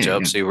interview, Yeah, catch yeah,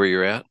 up, yeah. see where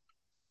you're at.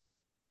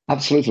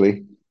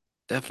 Absolutely.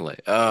 Definitely.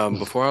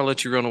 Before I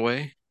let you run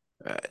away,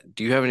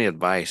 do you have any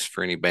advice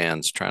for any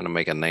bands trying to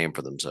make a name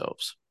for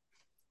themselves?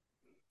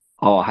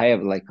 Oh, I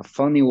have like a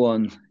funny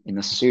one and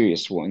a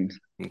serious one.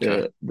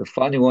 Okay. The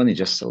funny one is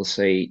just I'll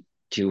say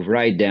to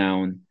write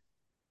down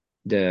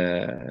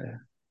the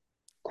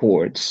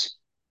chords,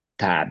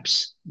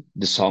 tabs,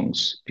 the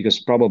songs, because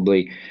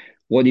probably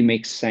what it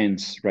makes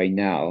sense right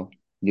now,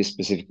 this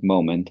specific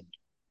moment,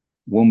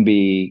 won't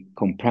be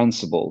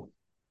comprehensible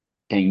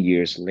 10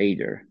 years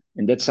later.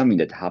 And that's something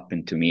that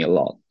happened to me a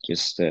lot,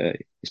 just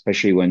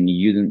especially when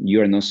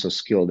you are not so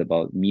skilled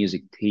about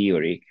music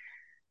theory.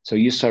 So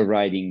you start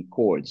writing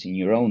chords in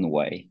your own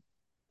way.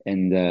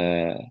 And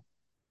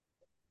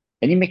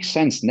it makes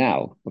sense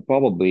now, but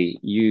probably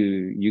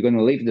you're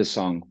gonna leave the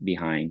song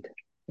behind,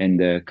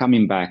 and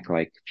coming back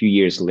like a few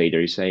years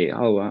later, you say,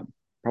 "Oh,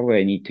 probably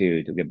I need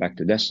to get back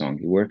to that song.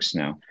 It works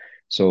now,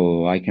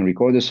 so I can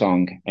record the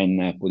song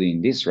and put it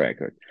in this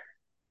record."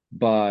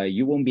 But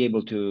you won't be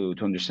able to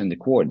understand the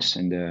chords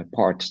and the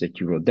parts that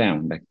you wrote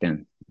down back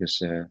then. because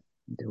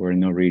they were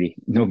not really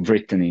not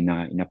written in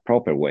a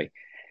proper way.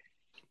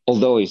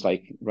 Although it's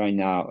like right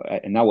now,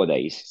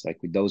 nowadays, it's like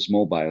with those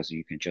mobiles,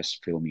 you can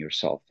just film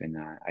yourself, and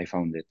I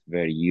found it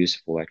very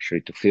useful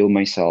actually to film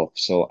myself,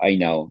 so I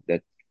know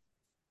that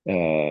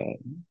uh,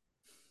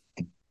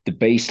 the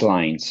bass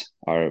lines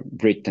are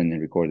written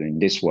and recorded in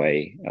this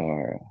way,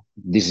 or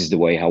this is the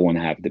way I want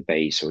to have the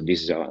bass, or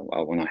this is how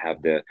I want to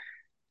have the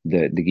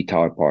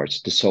guitar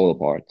parts, the solo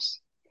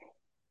parts,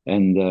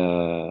 and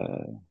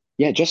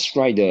yeah, just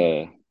write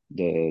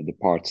the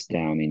parts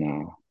down in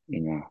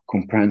a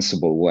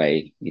comprehensible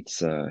way.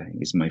 It's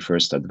is my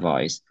first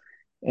advice.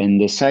 And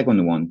the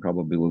second one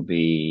probably will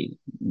be,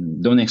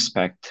 don't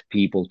expect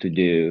people to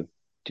do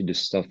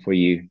stuff for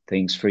you,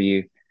 things for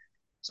you.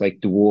 It's like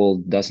the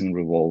world doesn't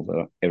revolve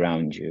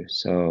around you.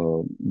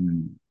 So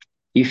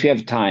if you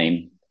have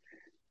time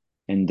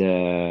and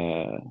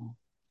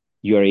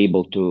you are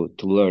able to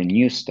learn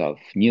new stuff,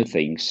 new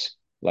things,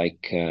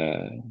 like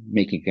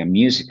making a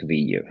music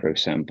video, for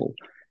example,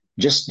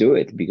 just do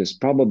it, because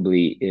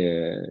probably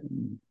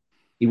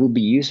it will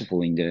be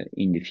useful in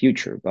the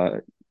future.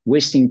 But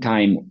wasting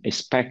time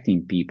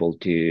expecting people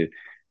to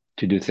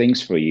do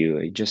things for you,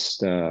 it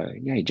just yeah,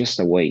 it's just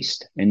a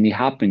waste. And it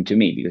happened to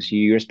me, because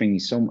you're spending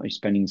so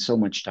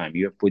much time,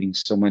 you're putting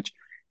so much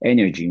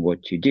energy in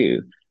what you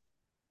do,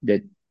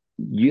 that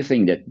you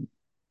think that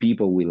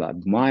people will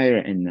admire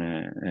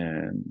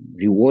and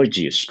reward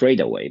you straight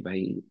away. But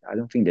I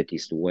don't think that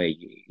is the way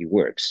it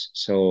works.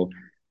 So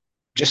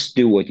just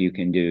do what you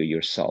can do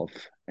yourself,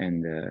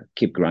 and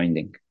keep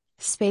grinding.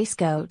 Space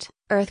Goat,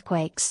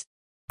 Earthquakes.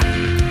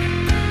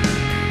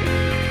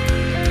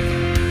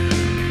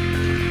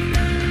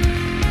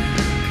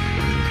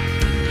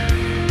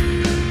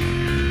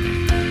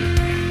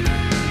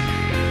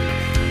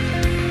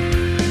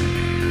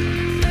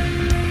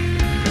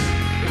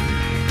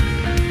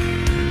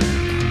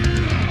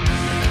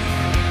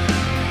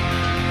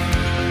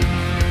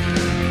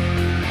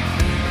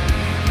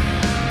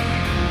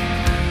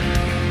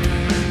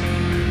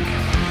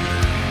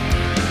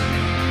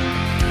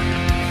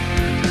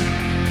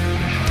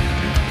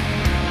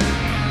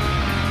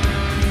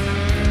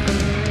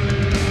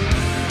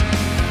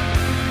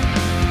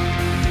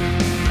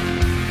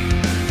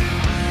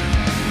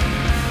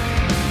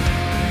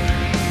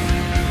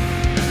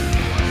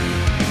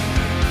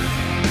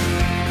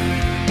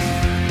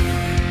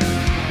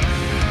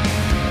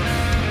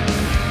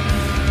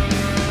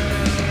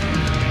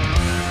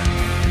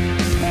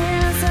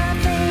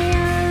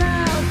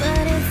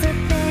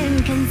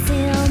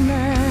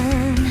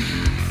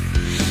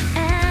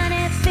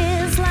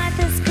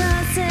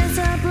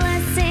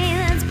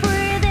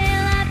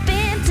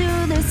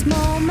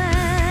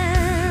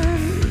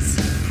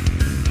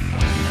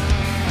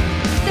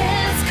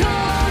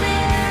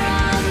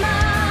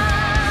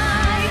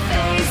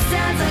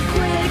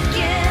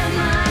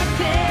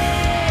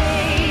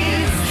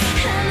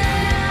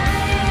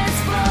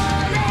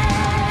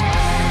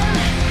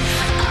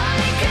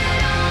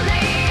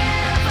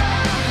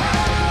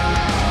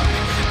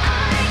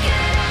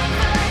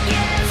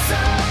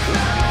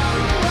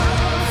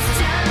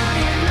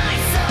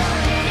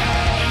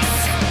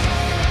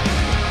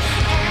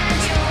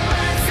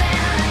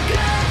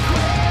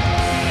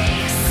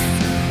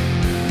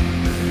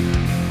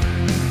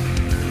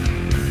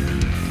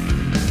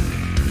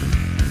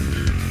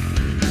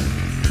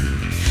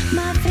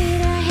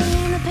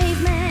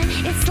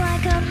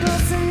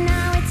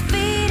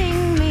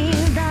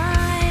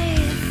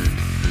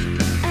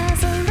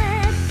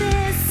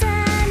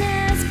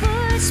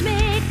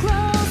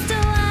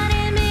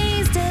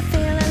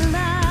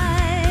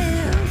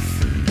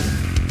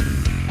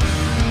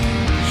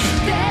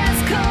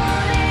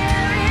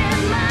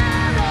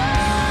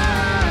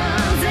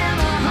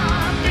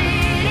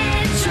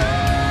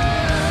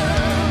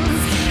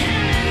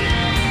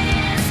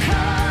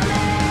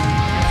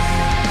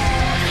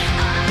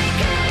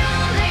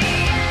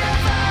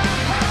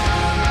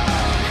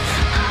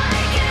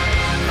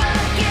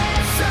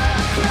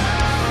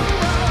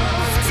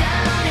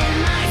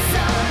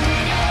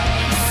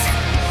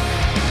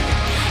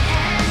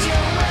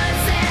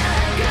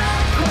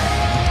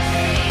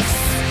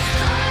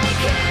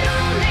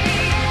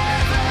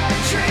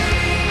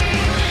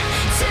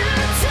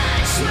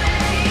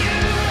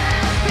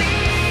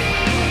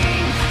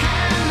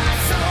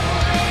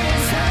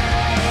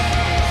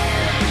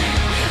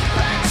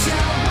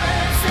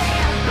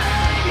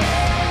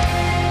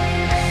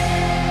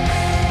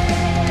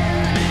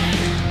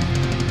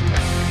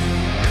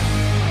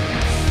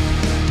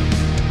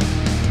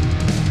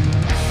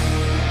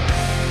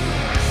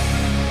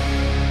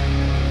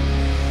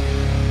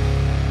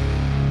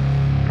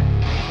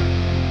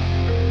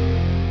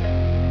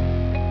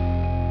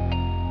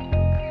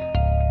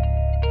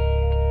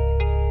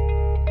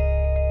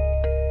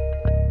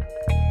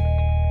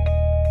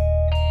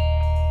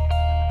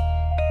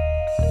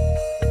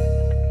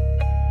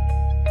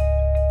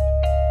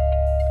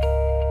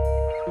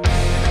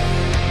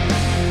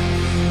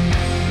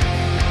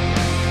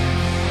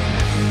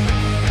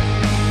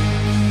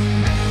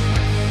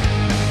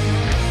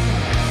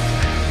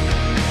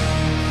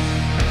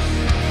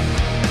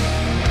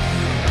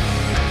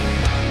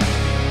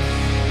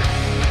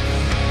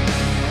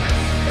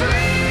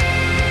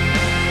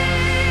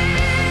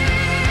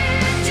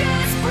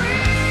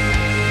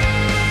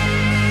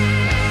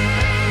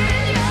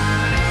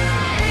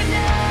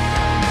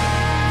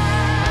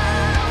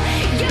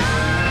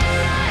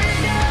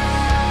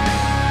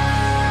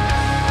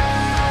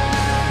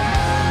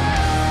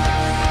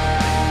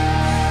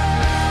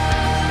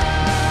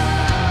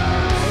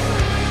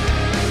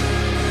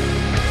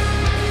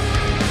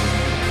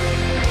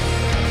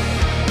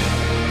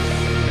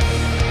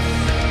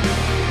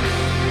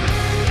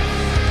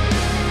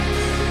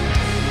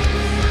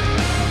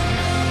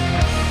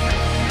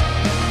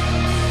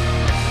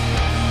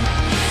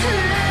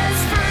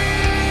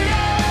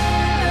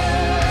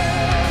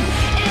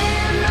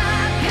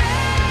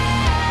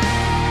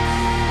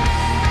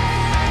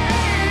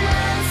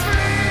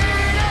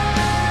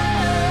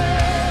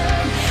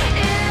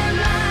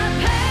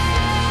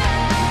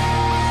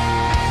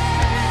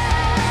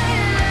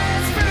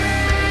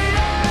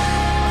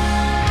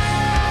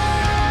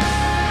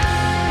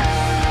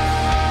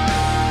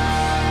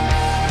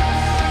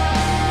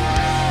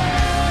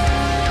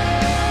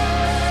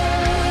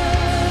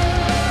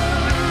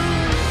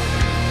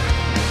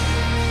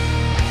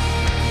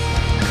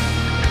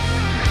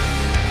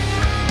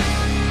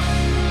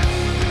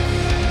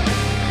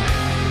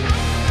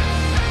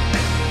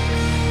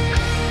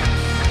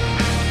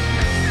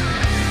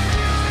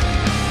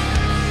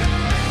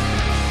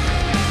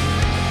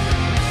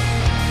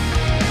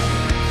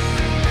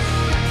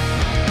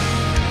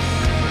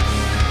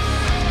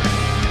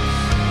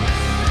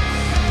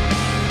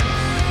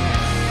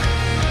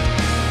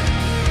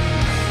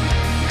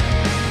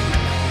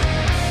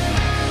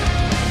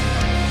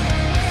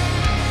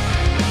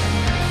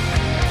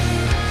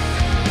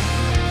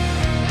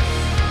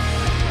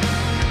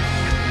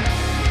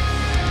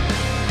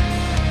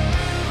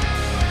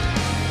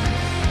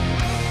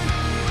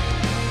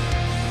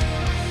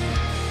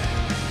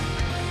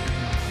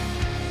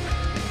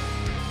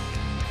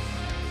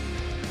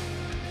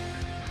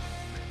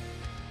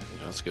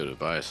 That's good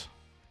advice.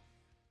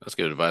 That's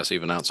good advice,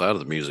 even outside of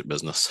the music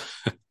business.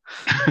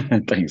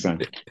 Thanks,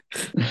 man.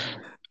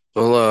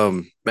 Well,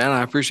 man,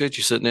 I appreciate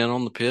you sitting in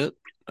on the pit.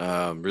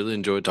 Really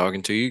enjoyed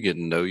talking to you,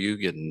 getting to know you,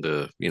 getting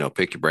to,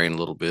 pick your brain a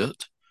little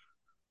bit.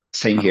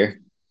 Same Um, here.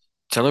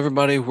 tell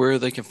everybody where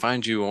they can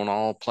find you on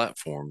all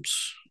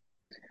platforms.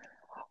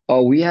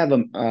 Oh, we have a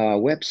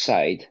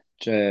website,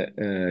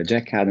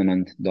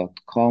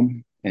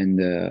 jackadamant.com,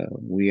 and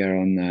we are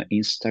on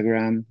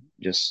Instagram.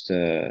 Just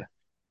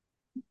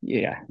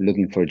yeah,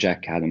 looking for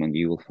Jack Adamant.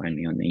 You will find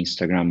me on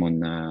Instagram,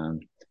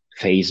 on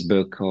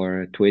Facebook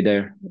or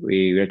Twitter.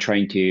 We are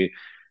trying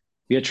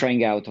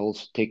out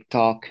also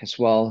TikTok as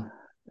well,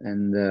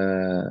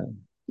 and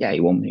yeah,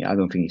 it won't. I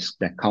don't think it's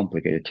that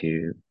complicated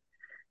to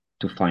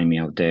find me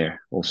out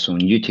there. Also on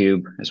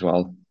YouTube as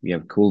well. We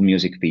have cool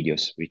music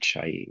videos, which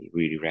I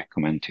really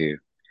recommend to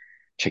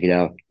check it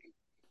out.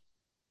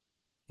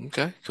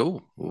 Okay,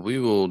 cool. Well, we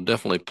will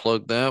definitely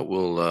plug that.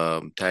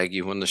 We'll tag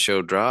you when the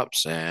show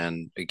drops.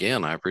 And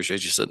again, I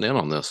appreciate you sitting in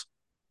on this.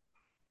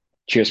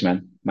 Cheers,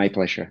 man. My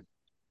pleasure.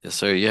 Yes,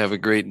 sir. You have a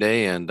great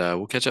day, and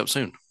we'll catch up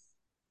soon.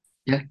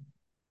 Yeah.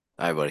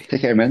 All right, buddy.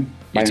 Take care, man.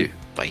 You Bye. too.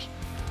 Bye.